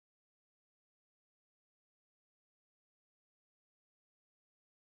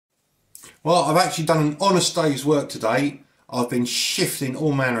Well, I've actually done an honest day's work today. I've been shifting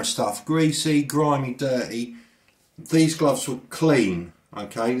all manner of stuff. Greasy, grimy, dirty. These gloves were clean,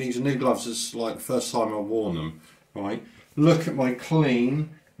 okay? These are new gloves. It's like the first time I've worn them, right? Look at my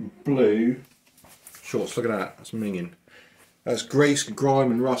clean blue shorts. Look at that. That's minging. That's grease,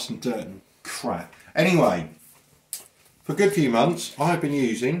 grime and rust and dirt and crap. Anyway, for a good few months, I've been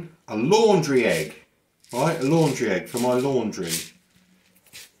using a laundry egg, right? A laundry egg for my laundry.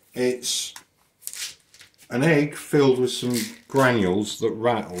 It's an egg filled with some granules that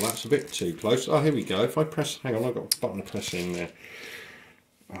rattle. That's a bit too close. Oh, here we go. If I press, hang on, I've got a button to press in there.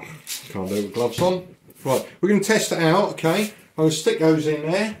 Oh, can't do it with gloves on. Right, we're going to test it out, okay? I'm going to stick those in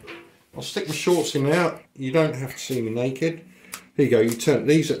there. I'll stick the shorts in there. You don't have to see me naked. Here you go. You turn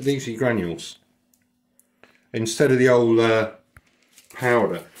these are your granules instead of the old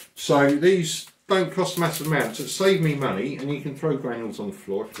powder. So these don't cost a massive amount. So it saved me money, and you can throw granules on the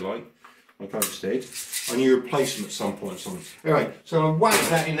floor if you like I just did, and you replace them at some point or something. Anyway, so I'll whack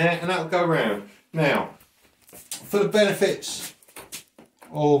that in there, and that'll go around. Now, for the benefits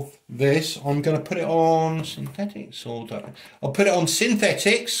of this, I'm going to put it on synthetics, or I'll put it on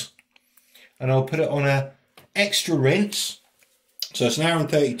synthetics, and I'll put it on a extra rinse. So it's an hour and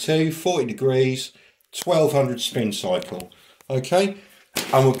 32, 40 degrees, 1200 spin cycle. Okay,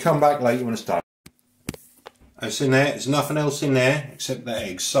 and we'll come back later when it's done. It's in there. There's nothing else in there except the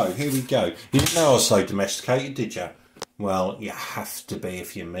eggs. So here we go. You didn't know I was so domesticated, did you? Well, you have to be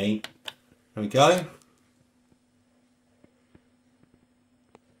if you're me. There we go.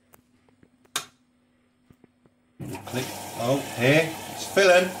 Click. Oh, here. It's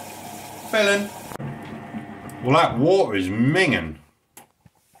filling. Filling. Well, that water is minging.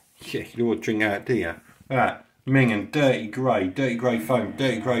 Yeah, you don't want to drink out, do you? Look at that. Minging, dirty grey foam,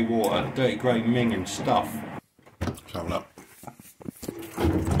 dirty grey water, dirty grey minging stuff. Let's have a look.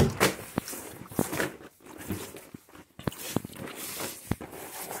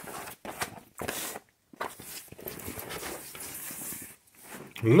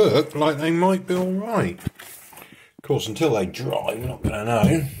 Look like they might be alright. Of course, until they dry, we're not going to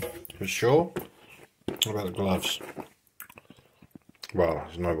know for sure. What about the gloves? Well,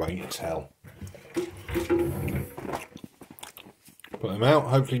 there's no way to tell. Put them out,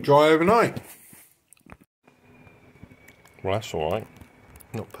 hopefully dry overnight. Well, that's alright.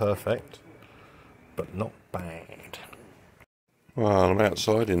 Not perfect, but not bad. Well, I'm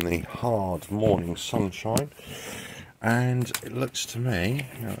outside in the hard morning sunshine, and it looks to me,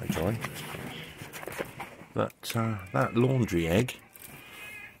 that laundry egg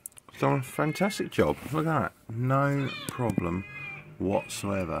has done a fantastic job. Look at that. No problem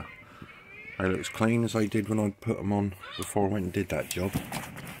whatsoever. They look as clean as they did when I put them on before I went and did that job.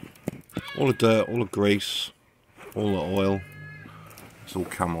 All the dirt, all the grease, all the oil, it's all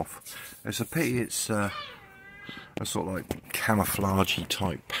come off. It's a pity it's a sort of like camouflagey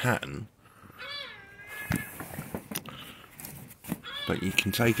type pattern, but you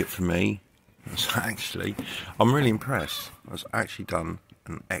can take it from me. It's actually, I'm really impressed. It's actually done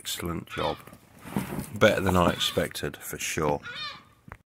an excellent job, better than I expected for sure.